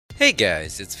Hey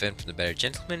guys, it's Finn from The Better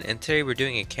Gentleman, and today we're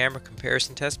doing a camera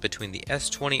comparison test between the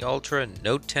S20 Ultra,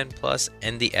 Note 10 Plus,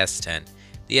 and the S10.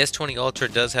 The S20 Ultra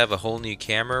does have a whole new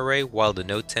camera array, while the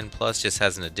Note 10 Plus just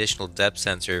has an additional depth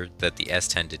sensor that the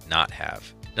S10 did not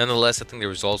have. Nonetheless, I think the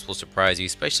results will surprise you,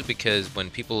 especially because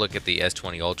when people look at the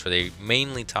S20 Ultra, they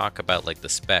mainly talk about like the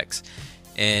specs.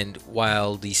 And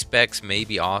while the specs may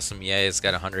be awesome, yeah, it's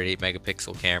got a 108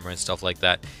 megapixel camera and stuff like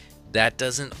that, that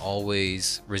doesn't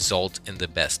always result in the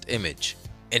best image.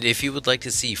 And if you would like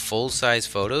to see full-size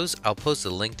photos, I'll post a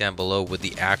link down below with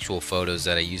the actual photos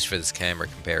that I used for this camera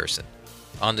comparison.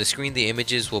 On the screen, the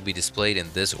images will be displayed in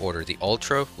this order. The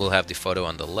Ultra will have the photo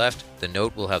on the left, the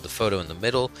Note will have the photo in the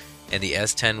middle, and the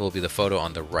S10 will be the photo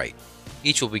on the right.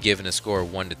 Each will be given a score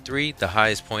of 1 to 3, the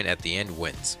highest point at the end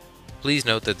wins. Please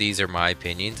note that these are my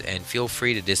opinions, and feel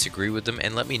free to disagree with them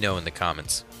and let me know in the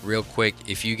comments. Real quick,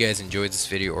 if you guys enjoyed this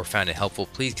video or found it helpful,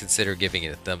 please consider giving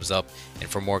it a thumbs up, and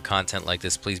for more content like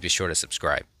this, please be sure to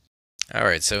subscribe.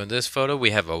 Alright, so in this photo we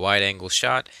have a wide angle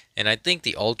shot, and I think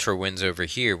the Ultra wins over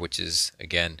here, which is,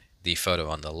 again, the photo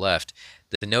on the left.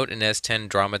 The Note and S10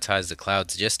 dramatize the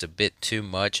clouds just a bit too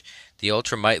much. The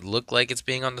Ultra might look like it's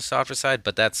being on the softer side,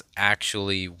 but that's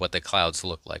actually what the clouds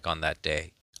look like on that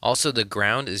day. Also, the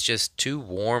ground is just too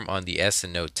warm on the S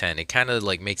and Note 10. It kind of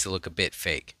like makes it look a bit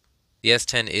fake. The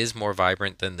S10 is more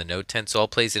vibrant than the Note 10, so I'll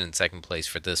place it in second place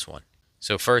for this one.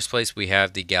 So first place we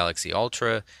have the Galaxy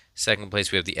Ultra, second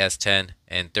place we have the S10,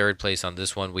 and third place on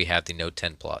this one we have the Note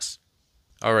 10 Plus.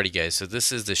 Alrighty guys, so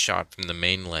this is the shot from the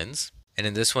main lens. And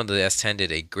in this one, the S10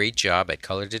 did a great job at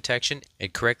color detection.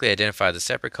 It correctly identified the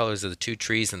separate colors of the two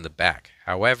trees in the back.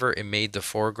 However, it made the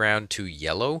foreground too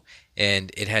yellow,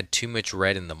 and it had too much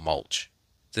red in the mulch.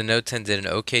 The Note 10 did an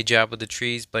okay job with the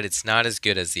trees, but it's not as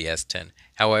good as the S10.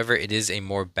 However, it is a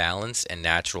more balanced and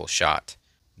natural shot.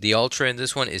 The Ultra in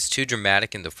this one is too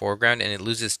dramatic in the foreground, and it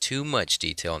loses too much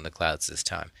detail in the clouds this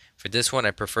time. For this one,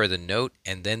 I prefer the Note,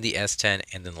 and then the S10,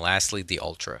 and then lastly the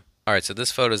Ultra. Alright, so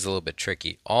this photo is a little bit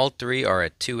tricky. All three are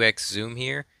at 2x zoom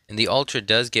here, and the Ultra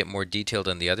does get more detailed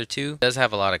than the other two. It does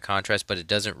have a lot of contrast, but it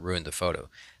doesn't ruin the photo.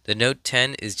 The Note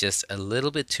 10 is just a little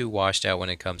bit too washed out when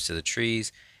it comes to the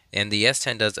trees, and the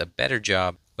S10 does a better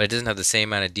job, but it doesn't have the same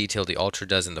amount of detail the Ultra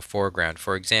does in the foreground.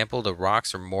 For example, the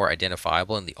rocks are more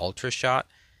identifiable in the Ultra shot.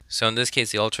 So in this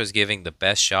case, the Ultra is giving the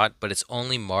best shot, but it's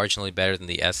only marginally better than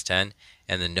the S10,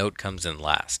 and the Note comes in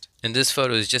last. And this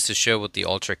photo is just to show what the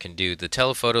Ultra can do. The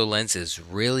telephoto lens is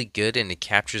really good and it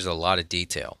captures a lot of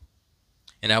detail.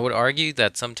 And I would argue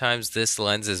that sometimes this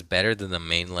lens is better than the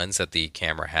main lens that the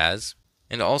camera has.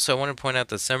 And also I want to point out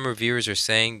that some reviewers are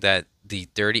saying that the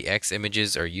 30x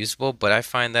images are usable, but I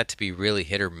find that to be really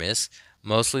hit or miss.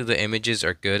 Mostly the images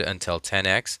are good until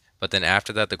 10x, but then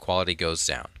after that the quality goes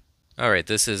down. Alright,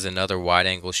 this is another wide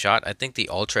angle shot. I think the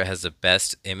Ultra has the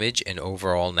best image and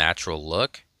overall natural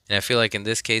look. And I feel like in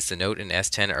this case the Note and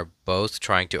S10 are both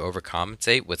trying to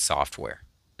overcompensate with software.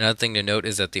 Another thing to note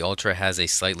is that the Ultra has a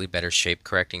slightly better shape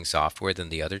correcting software than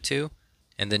the other two.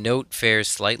 And the Note fares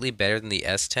slightly better than the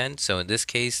S10, so in this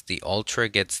case the Ultra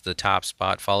gets the top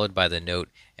spot followed by the Note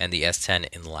and the S10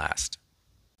 in last.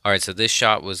 Alright, so this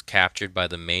shot was captured by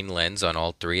the main lens on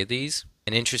all three of these.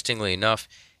 And interestingly enough,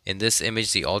 in this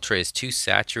image, the Ultra is too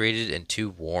saturated and too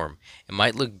warm. It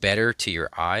might look better to your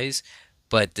eyes,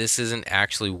 but this isn't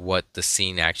actually what the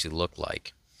scene actually looked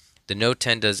like. The Note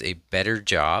 10 does a better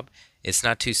job. It's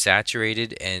not too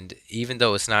saturated, and even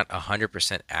though it's not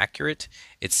 100% accurate,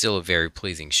 it's still a very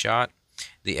pleasing shot.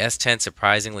 The S10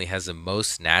 surprisingly has the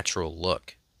most natural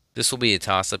look. This will be a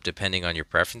toss-up depending on your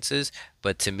preferences,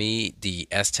 but to me, the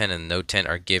S10 and the Note 10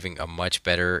 are giving a much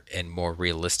better and more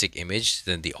realistic image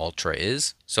than the Ultra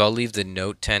is. So I'll leave the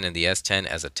Note 10 and the S10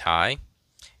 as a tie,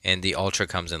 and the Ultra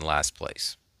comes in last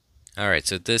place. Alright,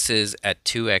 so this is at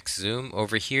 2x zoom.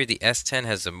 Over here, the S10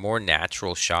 has a more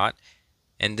natural shot,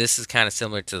 and this is kind of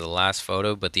similar to the last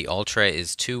photo, but the Ultra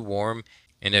is too warm,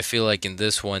 and I feel like in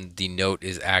this one, the Note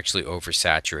is actually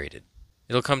oversaturated.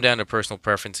 It'll come down to personal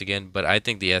preference again, but I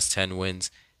think the S10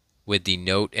 wins with the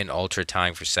Note and Ultra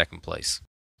tying for second place.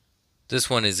 This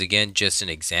one is again just an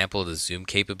example of the zoom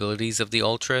capabilities of the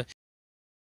Ultra.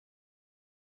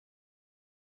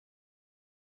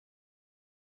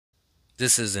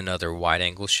 This is another wide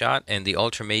angle shot, and the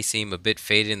Ultra may seem a bit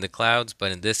faded in the clouds,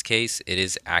 but in this case it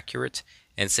is accurate.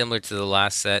 And similar to the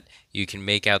last set, you can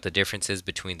make out the differences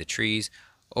between the trees.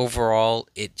 Overall,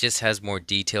 it just has more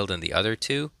detail than the other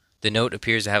two. The Note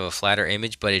appears to have a flatter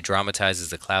image, but it dramatizes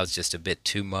the clouds just a bit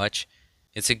too much.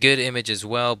 It's a good image as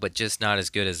well, but just not as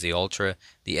good as the Ultra.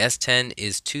 The S10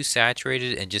 is too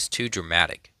saturated and just too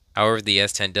dramatic. However, the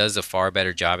S10 does a far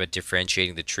better job at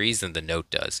differentiating the trees than the Note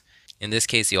does. In this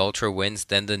case, the Ultra wins,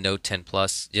 then the Note 10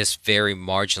 Plus, just very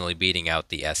marginally beating out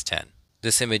the S10.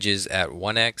 This image is at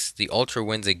 1x. The Ultra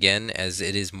wins again as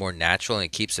it is more natural and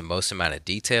it keeps the most amount of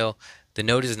detail. The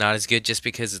Note is not as good just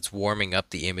because it's warming up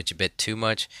the image a bit too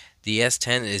much. The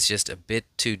S10 is just a bit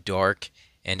too dark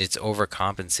and it's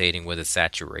overcompensating with its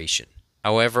saturation.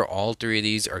 However, all three of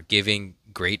these are giving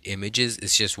great images.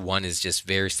 It's just one is just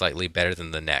very slightly better than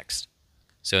the next.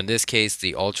 So in this case,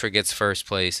 the Ultra gets first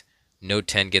place, Note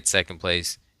 10 gets second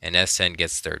place, and S10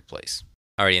 gets third place.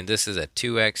 Alright, and this is at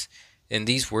 2x. And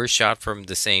these were shot from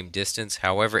the same distance.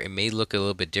 However, it may look a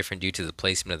little bit different due to the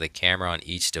placement of the camera on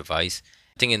each device.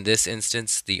 I think in this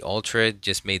instance, the Ultra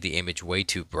just made the image way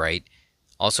too bright.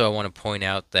 Also, I want to point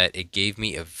out that it gave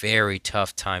me a very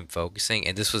tough time focusing,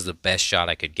 and this was the best shot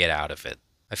I could get out of it.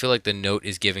 I feel like the Note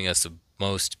is giving us the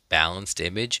most balanced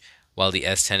image, while the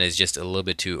S10 is just a little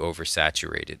bit too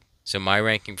oversaturated. So my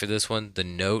ranking for this one, the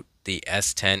Note, the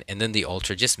S10, and then the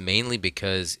Ultra, just mainly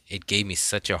because it gave me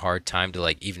such a hard time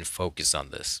to even focus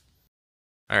on this.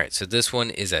 Alright, so this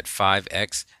one is at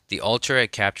 5x. The Ultra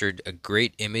captured a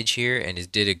great image here and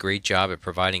it did a great job at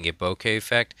providing a bokeh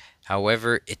effect.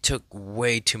 However, it took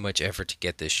way too much effort to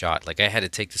get this shot. I had to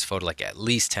take this photo at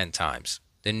least 10 times.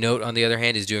 The Note, on the other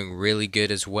hand, is doing really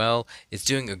good as well. It's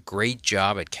doing a great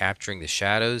job at capturing the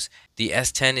shadows. The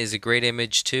S10 is a great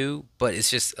image too, but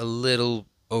it's just a little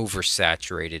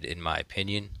oversaturated in my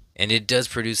opinion. And it does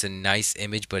produce a nice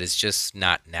image, but it's just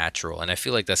not natural. And I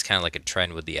feel like that's kind of like a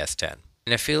trend with the S10.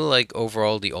 And I feel like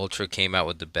overall the Ultra came out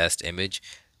with the best image,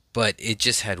 but it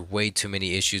just had way too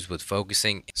many issues with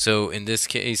focusing. So in this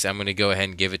case, I'm going to go ahead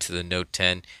and give it to the Note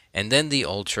 10, and then the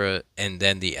Ultra, and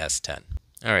then the S10.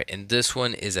 Alright, and this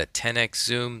one is at 10x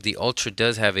zoom. The Ultra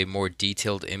does have a more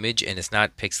detailed image and it's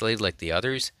not pixelated like the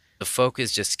others. The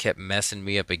focus just kept messing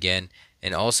me up again,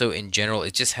 and also in general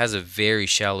it just has a very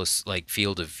shallow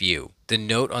field of view. The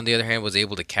Note, on the other hand, was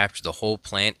able to capture the whole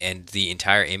plant and the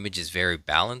entire image is very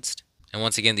balanced. And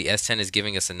once again, the S10 is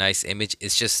giving us a nice image.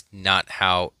 It's just not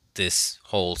how this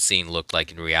whole scene looked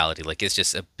like in reality. It's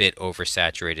just a bit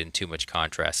oversaturated and too much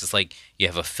contrast. It's like you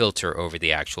have a filter over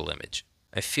the actual image.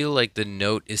 I feel like the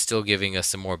Note is still giving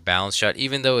us a more balanced shot,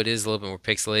 even though it is a little bit more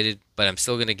pixelated, but I'm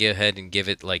still going to go ahead and give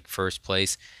it first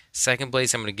place. Second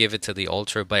place, I'm going to give it to the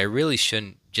Ultra, but I really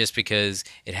shouldn't just because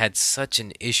it had such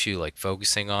an issue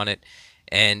focusing on it.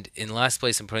 And in last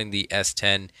place, I'm putting the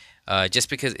S10 just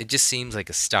because it just seems like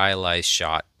a stylized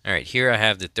shot. Alright, here I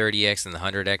have the 30x and the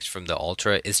 100x from the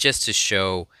Ultra. It's just to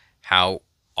show how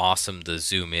awesome the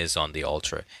zoom is on the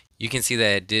Ultra. You can see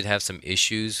that it did have some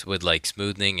issues with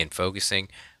smoothing and focusing,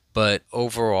 but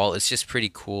overall it's just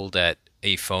pretty cool that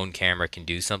a phone camera can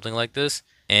do something like this.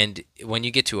 And when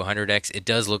you get to 100x, it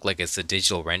does look like it's a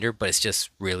digital render, but it's just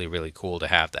really, really cool to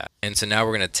have that. And so now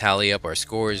we're going to tally up our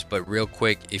scores, but real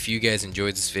quick, if you guys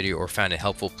enjoyed this video or found it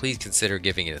helpful, please consider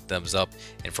giving it a thumbs up.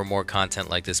 And for more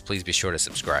content like this, please be sure to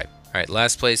subscribe. Alright,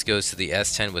 last place goes to the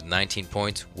S10 with 19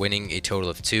 points, winning a total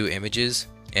of 2 images.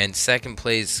 And second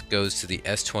place goes to the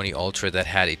S20 Ultra that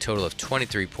had a total of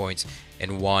 23 points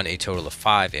and won a total of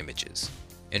 5 images.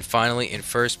 And finally, in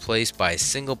first place by a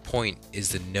single point is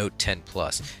the Note 10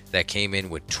 Plus that came in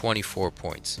with 24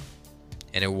 points.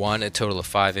 And it won a total of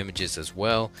 5 images as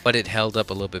well, but it held up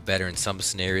a little bit better in some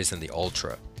scenarios than the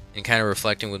Ultra. And kind of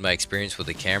reflecting with my experience with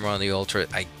the camera on the Ultra,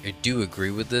 I do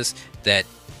agree with this, that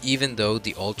even though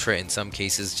the Ultra in some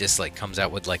cases just comes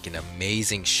out with an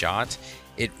amazing shot,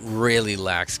 it really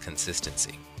lacks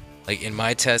consistency. In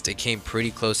my test, it came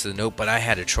pretty close to the Note, but I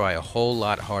had to try a whole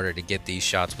lot harder to get these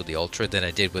shots with the Ultra than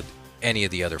I did with any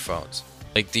of the other phones.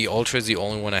 The Ultra is the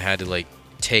only one I had to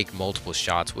take multiple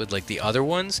shots with. The other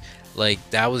ones,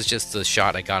 that was just the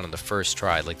shot I got on the first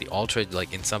try. The Ultra,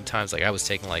 and sometimes I was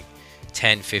taking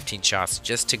 10, 15 shots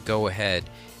just to go ahead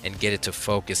and get it to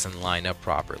focus and line up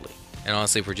properly. And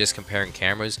honestly, if we're just comparing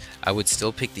cameras, I would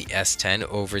still pick the S10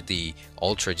 over the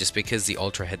Ultra just because the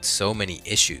Ultra had so many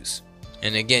issues.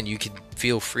 And again, you can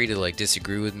feel free to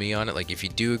disagree with me on it. If you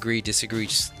do agree, disagree,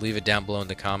 just leave it down below in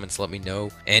the comments, let me know.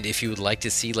 And if you would like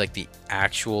to see the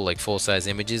actual full-size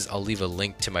images, I'll leave a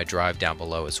link to my drive down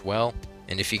below as well.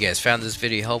 And if you guys found this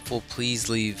video helpful, please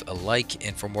leave a like,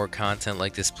 and for more content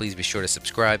like this, please be sure to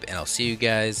subscribe, and I'll see you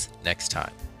guys next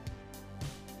time.